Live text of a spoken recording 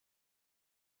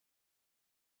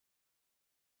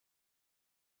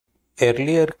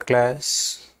Earlier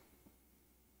class,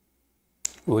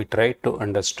 we tried to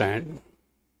understand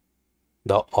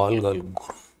the algal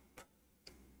group,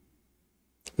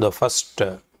 the first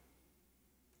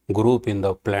group in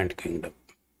the plant kingdom.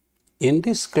 In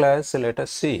this class, let us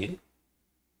see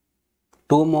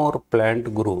two more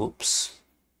plant groups,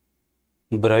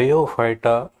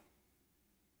 Bryophyta,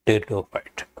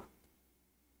 Pteridophyte.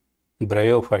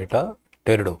 Bryophyta,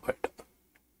 Pteridophyte.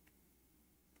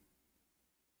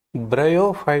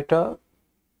 Bryophyta,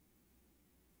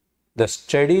 the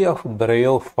study of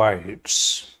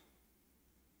bryophytes,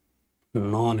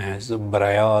 known as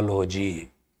bryology.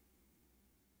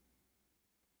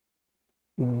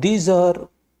 These are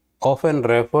often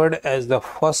referred as the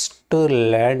first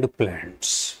land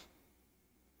plants.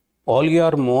 Algae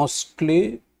are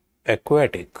mostly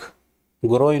aquatic,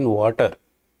 grow in water.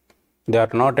 They are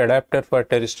not adapted for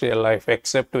terrestrial life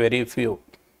except very few.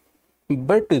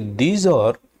 But these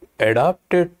are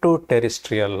adapted to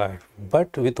terrestrial life,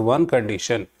 but with one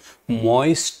condition: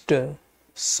 moist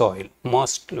soil,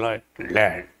 moist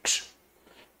land.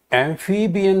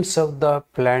 Amphibians of the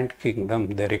plant kingdom,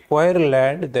 they require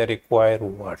land, they require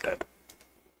water.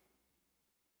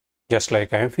 Just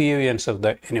like amphibians of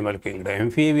the animal kingdom,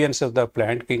 amphibians of the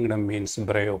plant kingdom means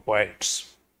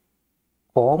bryophytes,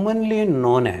 commonly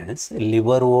known as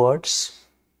liverworts.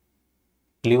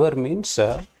 Liver means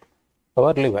our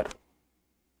liver.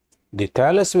 The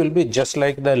thallus will be just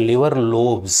like the liver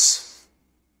lobes.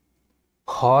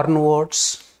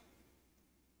 Hornworts,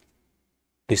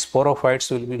 the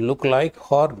sporophytes will look like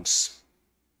horns.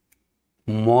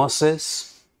 Mosses,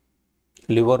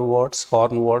 liverworts,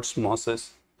 hornworts,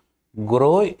 mosses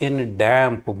grow in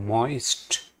damp,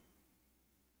 moist,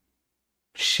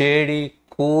 shady,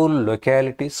 cool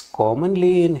localities,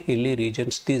 commonly in hilly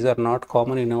regions. These are not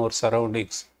common in our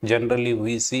surroundings. Generally,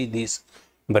 we see these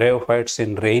bryophytes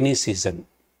in rainy season,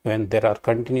 when there are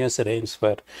continuous rains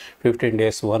for 15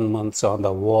 days, 1 month, on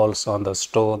the walls, on the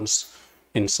stones.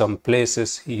 In some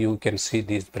places, you can see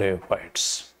these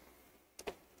bryophytes.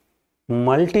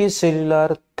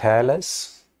 Multicellular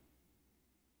thallus.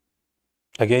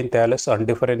 Again, thallus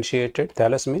undifferentiated.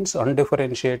 Thallus means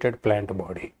undifferentiated plant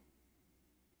body.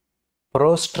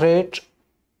 Prostrate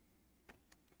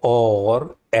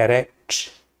or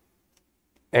erect,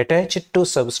 attached to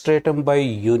substratum by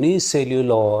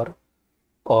unicellular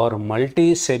or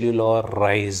multicellular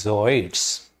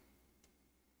rhizoids.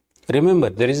 Remember,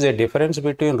 there is a difference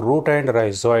between root and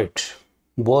rhizoid.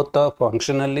 Both are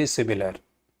functionally similar,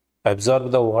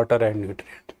 absorb the water and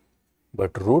nutrient.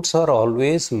 But roots are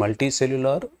always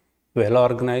multicellular, well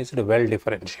organized, well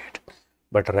differentiated.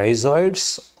 But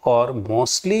rhizoids are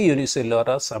mostly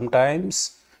unicellular,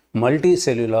 sometimes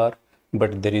multicellular,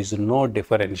 but there is no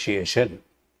differentiation.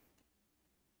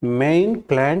 Main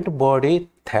plant body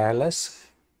thallus,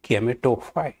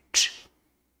 Gametophyte.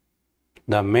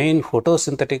 The main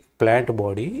photosynthetic plant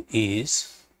body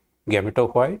is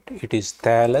Gametophyte. It is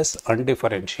thallus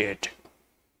undifferentiated.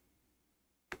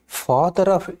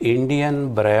 Father of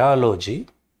Indian bryology,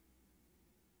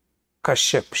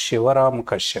 Kashyap, Shivaram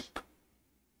Kashyap,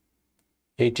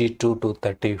 82 to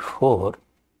 34,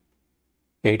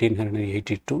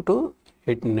 1882 to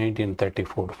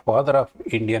 1934. Father of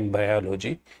Indian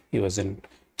biology. He was in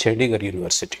Chandigarh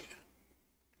University.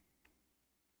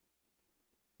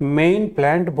 Main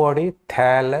plant body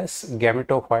thallus,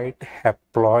 Gametophyte,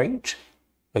 haploid.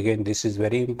 Again, this is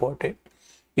very important.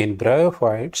 In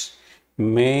bryophytes,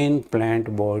 main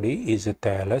plant body is a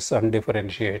thallus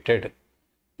undifferentiated.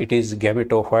 It is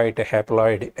Gametophyte,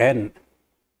 haploid N.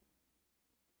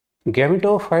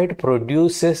 Gametophyte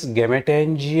produces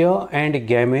gametangia and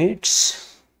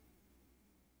gametes.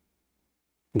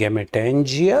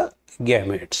 Gametangia,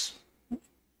 gametes.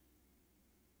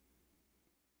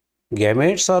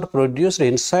 Gametes are produced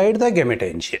inside the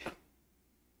gametangia.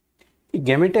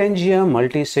 Gametangia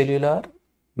multicellular.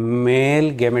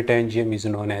 Male gametangium is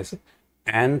known as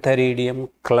Antheridium,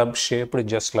 club shaped,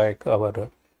 just like our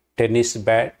tennis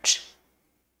bat.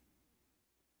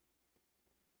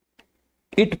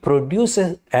 It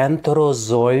produces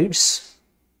antherozoids,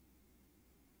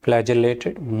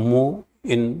 flagellated, move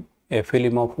in a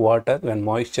film of water when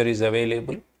moisture is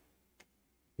available.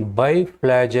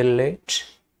 Biflagellate.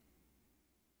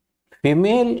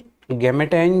 Female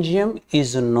gametangium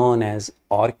is known as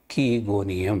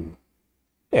Archegonium,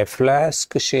 a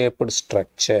flask-shaped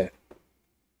structure.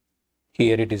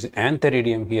 Here it is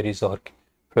Antheridium, here is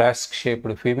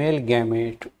flask-shaped female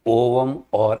gamete, ovum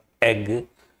or egg,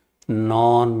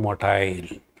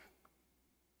 non-motile.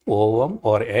 Ovum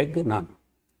or egg, none.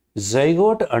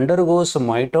 Zygote undergoes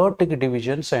mitotic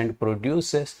divisions and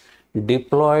produces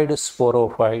diploid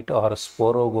sporophyte or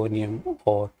sporogonium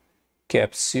or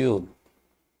capsule.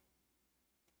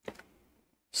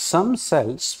 Some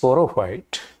cells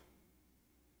sporophyte,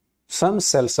 some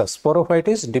cells are sporophyte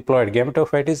is diploid,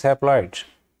 gametophyte is haploid.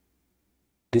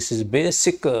 This is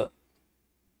basic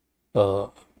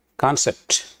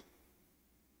concept.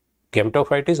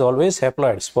 Gametophyte is always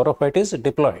haploid, sporophyte is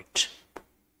diploid.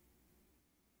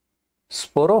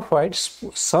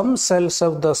 Sporophytes, some cells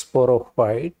of the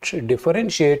sporophyte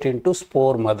differentiate into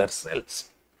spore mother cells,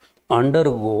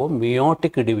 undergo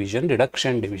meiotic division,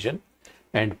 reduction division,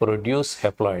 and produce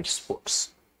haploid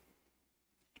spores.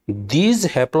 These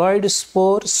haploid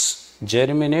spores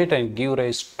germinate and give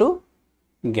rise to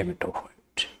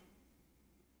gametophyte.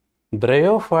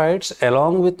 Bryophytes,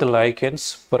 along with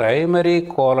lichens, primary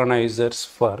colonizers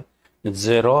for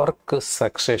xerarch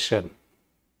succession.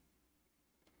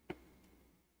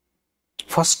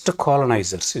 First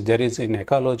colonizers, there is in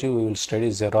ecology, we will study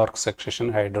xerarch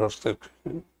succession,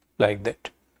 hydrosuccession, like that.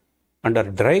 Under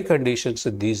dry conditions,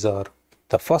 these are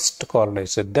the first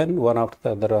colonizer, then one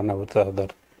after the other, one after the other,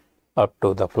 up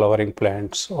to the flowering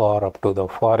plants or up to the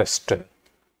forest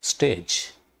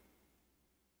stage.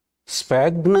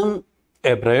 Sphagnum,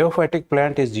 a bryophytic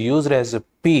plant, is used as a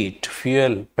peat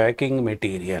fuel packing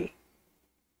material.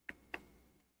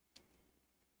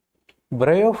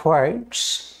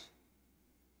 Bryophytes,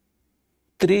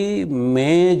 three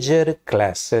major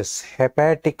classes: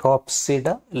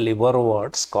 Hepaticopsida,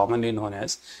 liverworts, commonly known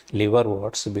as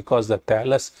liverworts because the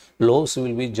thallus lobes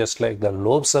will be just like the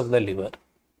lobes of the liver.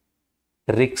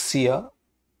 Riccia,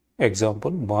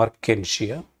 example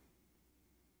Marchantia.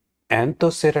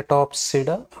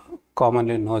 Anthoceratopsida,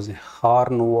 commonly known as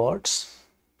hornworts,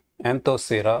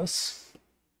 Anthoceros.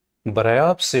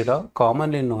 Bryopsida,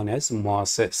 commonly known as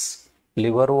mosses,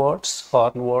 liverworts,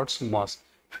 hornworts, moss.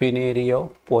 Funaria and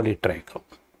Polytrichum.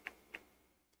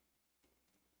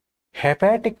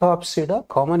 Hepaticopsida,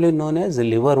 commonly known as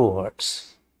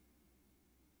liverworts.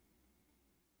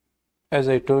 As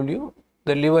I told you,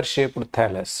 the liver-shaped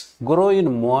thallus grow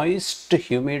in moist,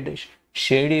 humid,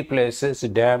 shady places,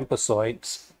 damp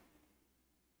soils.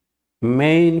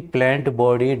 Main plant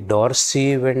body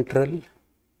dorsiventral,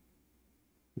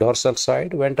 dorsal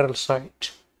side, ventral side.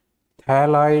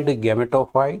 Thalloid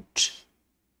gametophyte.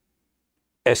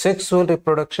 Asexual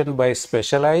reproduction by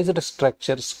specialized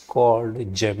structures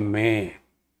called gemmae.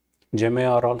 Gemmae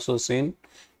are also seen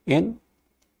in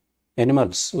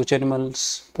animals. Which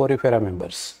animals? Porifera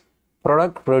members.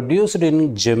 Product produced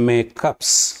in gemmae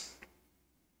cups.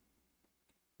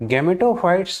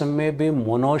 Gametophytes may be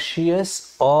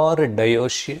monoecious or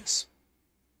dioecious.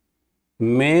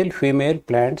 Male-female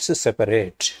plants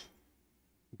separate.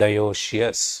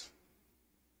 Dioecious.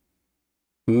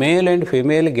 Male and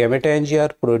female gametangia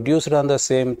are produced on the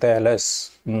same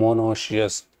thallus,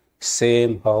 monoecious,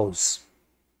 same house.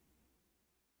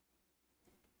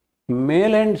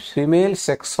 Male and female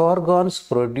sex organs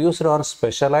produced on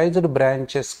specialized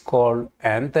branches called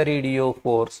Antheridia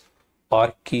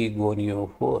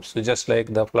Archegonia. Just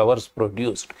like the flowers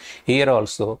produced, here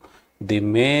also the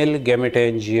male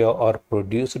gametangia are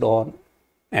produced on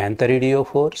Antheridia,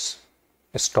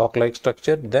 a stalk-like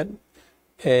structure, then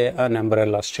an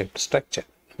umbrella-shaped structure,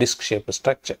 disc-shaped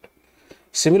structure.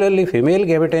 Similarly, female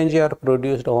gametangia are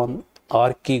produced on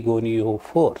Archegonia.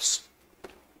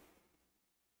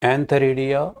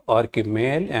 Antheridia,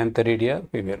 male, Antheridia,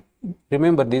 female.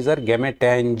 Remember, these are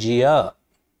gametangia.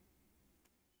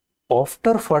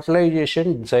 After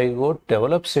fertilization, zygote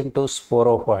develops into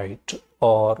sporophyte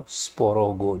or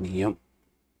sporogonium.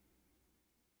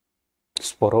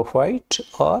 Sporophyte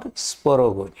or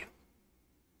sporogonium.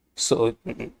 So,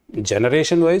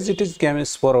 generation-wise, it is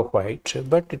sporophyte,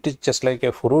 but it is just like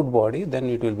a fruit body, then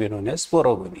it will be known as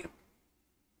sporogonium.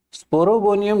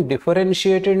 Sporogonium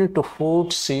differentiated into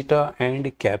fruit, seta,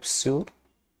 and capsule.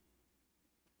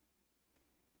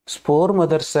 Spore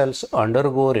mother cells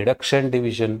undergo reduction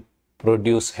division,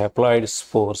 produce haploid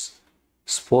spores.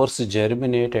 Spores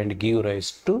germinate and give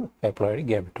rise to haploid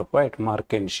gametophyte,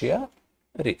 Marchantia,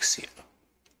 Riccia.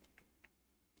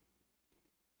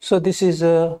 So, this is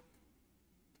a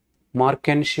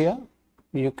Marchantia.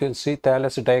 You can see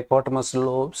thallus dichotomous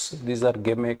lobes. These are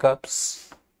gemmae cups.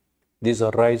 These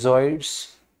are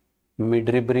rhizoids,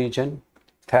 midrib region,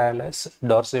 thallus,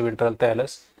 dorsiventral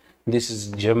thallus. This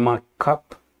is gemma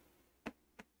cup,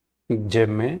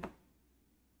 gemmae,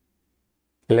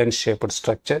 lens-shaped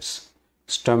structures,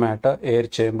 stomata, air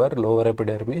chamber, lower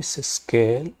epidermis,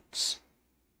 scales.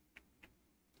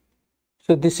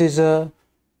 So this is a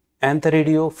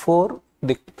Antheridia,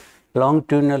 the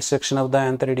longitudinal section of the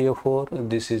Antheridia.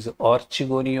 This is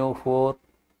Archegonia,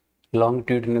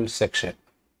 longitudinal section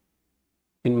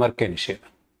in Marchantia.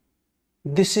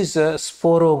 This is a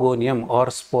Sporogonium or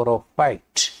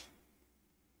Sporophyte.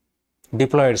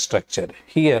 Diploid structure.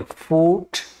 Here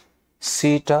foot,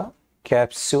 seta,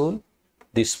 capsule,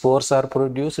 the spores are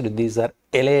produced. These are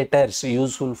elaters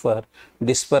useful for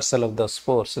dispersal of the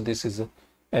spores. So this is a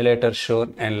elater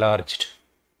shown enlarged,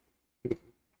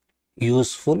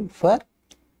 useful for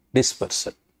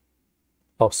dispersal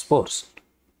of spores.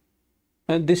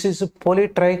 And this is a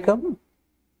polytrichum.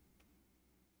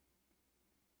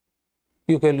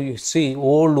 You can see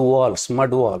old walls,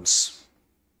 mud walls,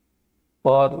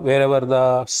 or wherever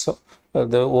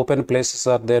the open places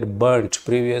are there burnt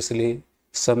previously,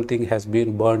 something has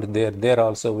been burnt there. There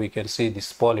also we can see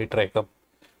this polytrichum.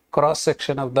 Cross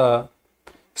section of the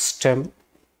stem.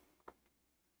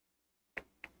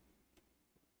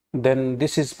 Then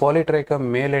this is polytrichum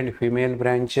male and female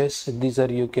branches. These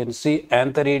are, you can see,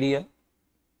 Antheridia.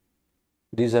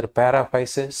 These are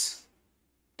paraphyses.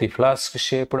 The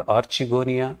flask-shaped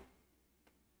Archegonia,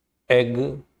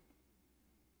 egg.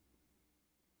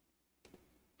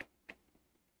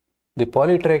 The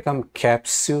polytrichum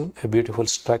capsule, a beautiful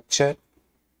structure.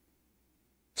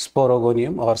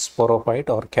 Sporogonium or Sporophyte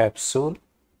or capsule.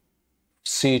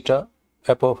 Seta,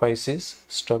 apophysis,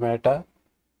 stomata.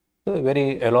 A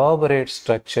very elaborate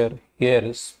structure. Here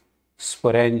is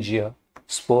sporangia.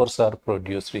 Spores are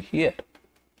produced here.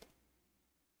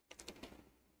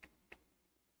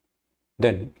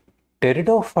 Then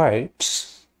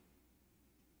pteridophytes.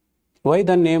 Why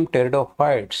the name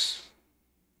pteridophytes?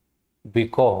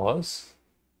 Because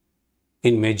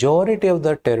in majority of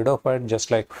the pteridophytes,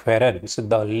 just like ferns,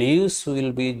 the leaves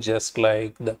will be just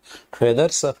like the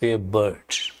feathers of a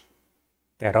bird.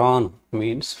 Pteron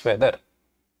means feather.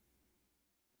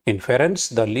 In ferns,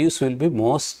 the leaves will be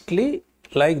mostly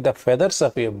like the feathers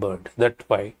of a bird. That's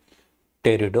why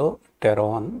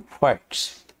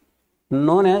pteridopteronphytes.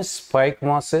 Known as spike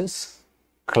mosses,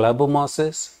 club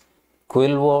mosses,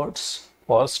 quillworts,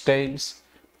 horsetails,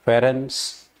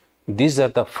 ferns. These are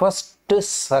the first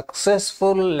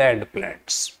successful land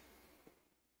plants.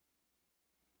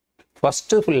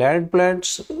 First land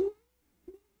plants,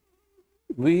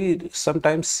 we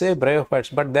sometimes say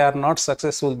bryophytes, but they are not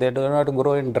successful. They do not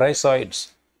grow in dry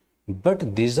soils.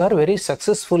 But these are very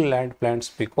successful land plants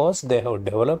because they have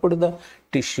developed the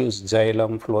tissues,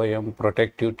 xylem, phloem,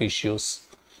 protective tissues.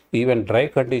 Even dry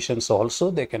conditions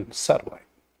also they can survive.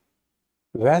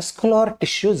 Vascular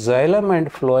tissue, xylem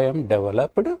and phloem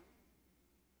developed.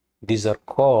 These are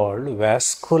called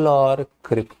vascular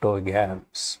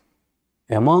cryptogams.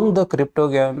 Among the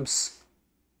cryptogams,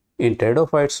 in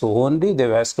pteridophytes only the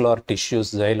vascular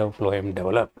tissues, xylem, phloem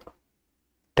developed.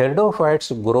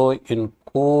 Pteridophytes grow in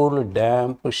cool,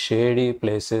 damp, shady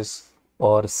places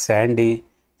or sandy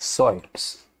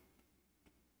soils.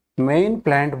 Main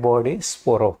plant body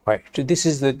sporophyte. This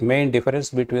is the main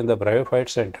difference between the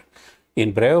bryophytes and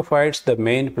in bryophytes the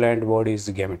main plant body is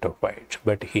gametophyte,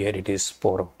 but here it is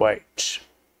sporophyte,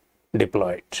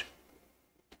 diploid.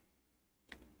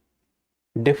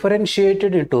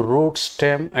 Differentiated into root,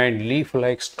 stem and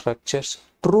leaf-like structures,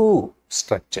 true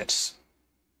structures.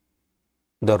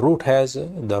 The root has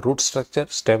the root structure,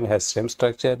 stem has stem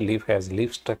structure, leaf has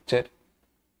leaf structure.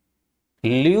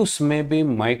 Leaves may be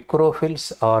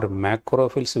microphylls or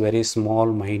macrophylls, very small,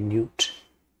 minute.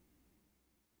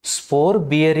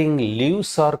 Spore-bearing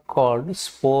leaves are called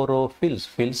sporophylls.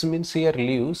 Phylls means here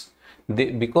leaves.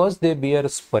 Because they bear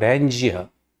sporangia,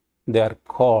 they are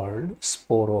called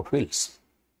sporophylls.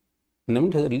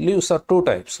 Leaves are two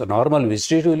types, normal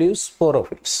vegetative leaves,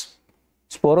 sporophylls.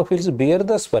 Sporophylls bear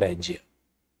the sporangia.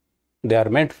 They are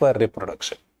meant for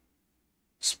reproduction.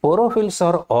 Sporophylls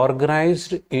are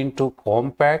organized into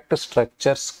compact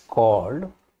structures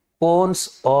called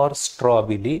cones or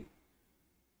strobili.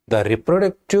 The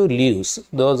reproductive leaves,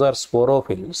 those are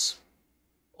sporophylls,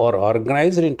 are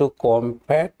organized into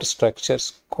compact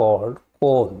structures called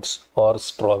cones or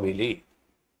strobili.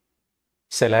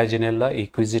 Selaginella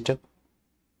equisitum.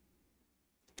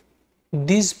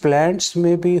 These plants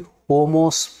may be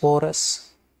homosporous,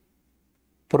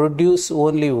 produce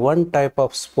only one type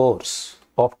of spores.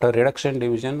 After reduction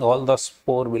division, all the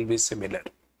spore will be similar.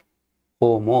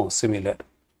 Homo, similar.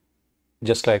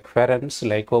 Just like ferns,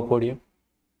 Lycopodium.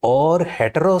 Or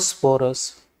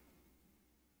heterosporous.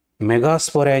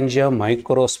 Megasporangia,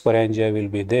 microsporangia will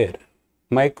be there.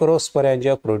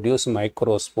 Microsporangia produce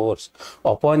microspores.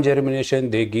 Upon germination,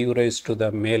 they give rise to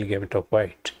the male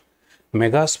gametophyte.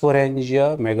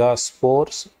 Megasporangia,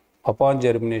 megaspores, upon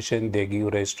germination, they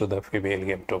give rise to the female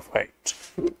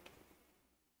gametophyte.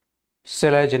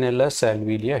 Selaginella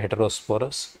salvia,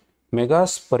 heterosporous.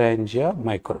 Megasporangia,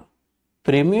 micro.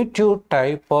 primitive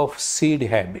type of seed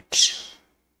habit.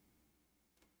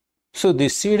 So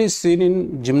this seed is seen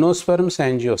in Gymnosperms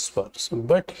and Angiosperms,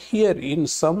 but here in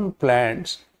some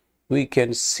plants we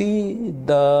can see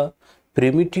the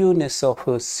primitiveness of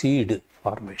a seed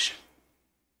formation,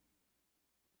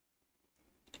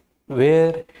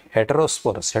 where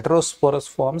heterosporous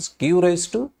forms give rise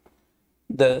to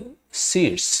the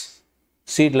seeds,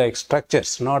 seed-like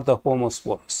structures, not the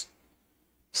homosporous.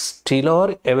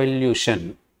 Stellar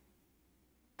evolution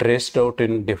traced out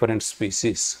in different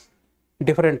species.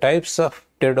 Different types of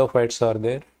pteridophytes are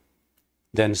there.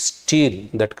 Then stele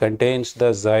that contains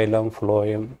the xylem,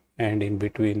 phloem, and in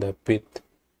between the pith.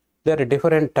 There are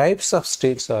different types of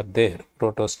steles are there.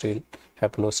 Protostele,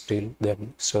 haplostele,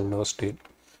 then sternostele.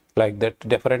 Like that,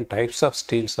 different types of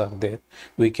steles are there.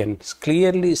 We can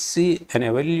clearly see an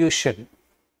evolution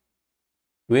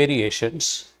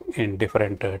variations in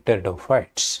different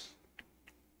pteridophytes.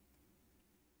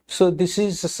 So this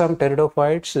is some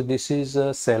pteridophytes. This is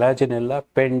Selaginella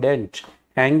pendant,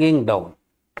 hanging down,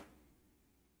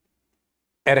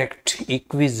 erect,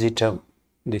 equisetum.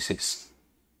 This is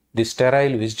the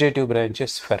sterile vegetative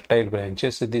branches, fertile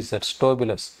branches. These are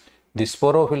strobilus. The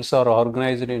sporophylls are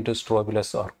organized into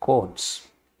strobilus or cones,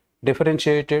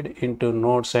 differentiated into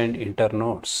nodes and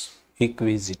internodes,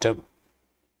 equisetum.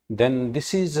 Then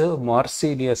this is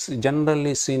Marsilea,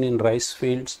 generally seen in rice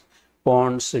fields,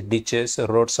 ponds, ditches,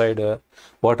 roadside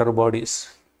water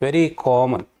bodies. Very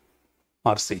common,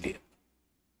 Marsilea.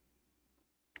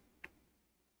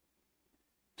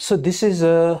 So this is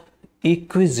a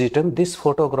equisetum. This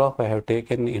photograph I have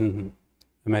taken in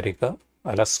America,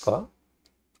 Alaska.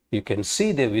 You can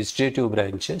see the vegetative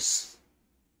branches.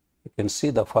 You can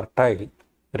see the fertile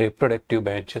reproductive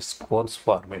branches, cones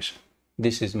formation.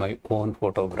 This is my own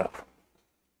photograph.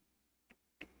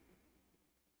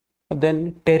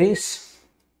 Then Pteris.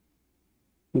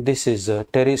 This is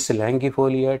Pteris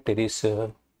langifolia,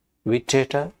 Pteris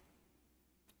vittata.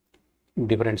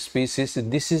 Different species.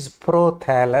 This is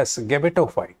Prothallus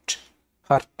Gametophyte,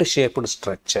 heart-shaped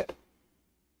structure.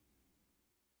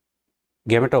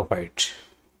 Gametophyte.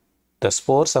 The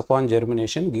spores upon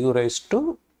germination give rise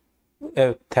to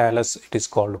a thallus. It is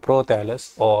called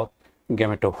prothallus or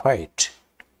gametophyte.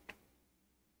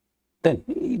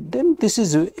 Then this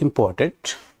is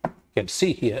important. You can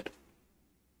see here.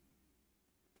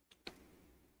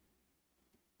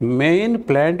 Main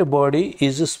plant body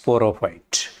is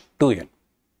sporophyte, 2N.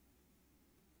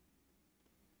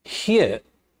 Here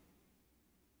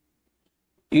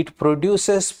it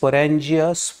produces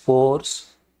sporangia, spores.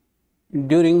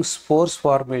 During spores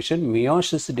formation,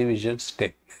 meiosis divisions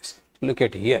take place. Look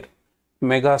at here.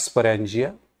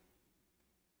 Megasporangia,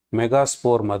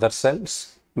 megaspore mother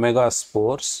cells,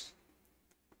 megaspores,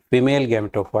 female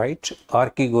gametophyte,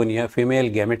 Archegonia, female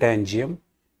gametangium,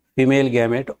 female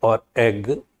gamete or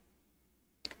egg,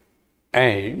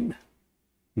 and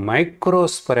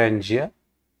microsporangia,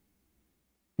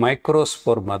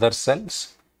 microspore mother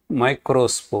cells,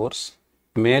 microspores,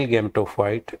 male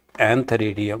gametophyte,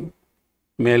 Antheridium,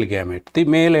 male gamete. The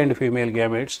male and female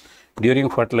gametes during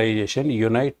fertilization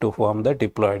unite to form the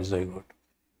diploid zygote.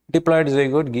 Diploid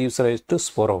zygote gives rise to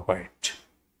sporophyte.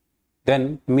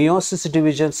 Then meiosis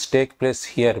divisions take place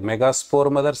here.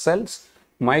 Megaspore mother cells,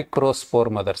 microspore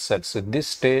mother cells. This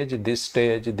stage, this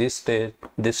stage, this stage,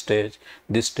 this stage,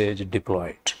 this stage,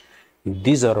 diploid.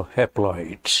 These are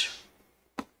haploids.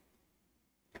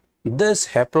 Thus,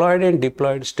 haploid and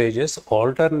diploid stages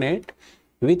alternate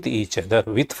with each other.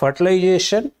 With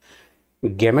fertilization,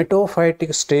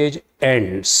 gametophytic stage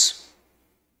ends.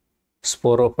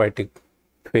 Sporophytic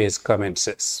phase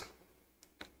commences.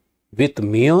 With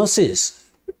meiosis,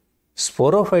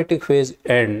 sporophytic phase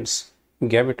ends.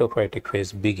 Gametophytic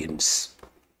phase begins.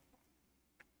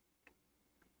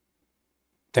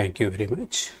 Thank you very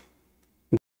much.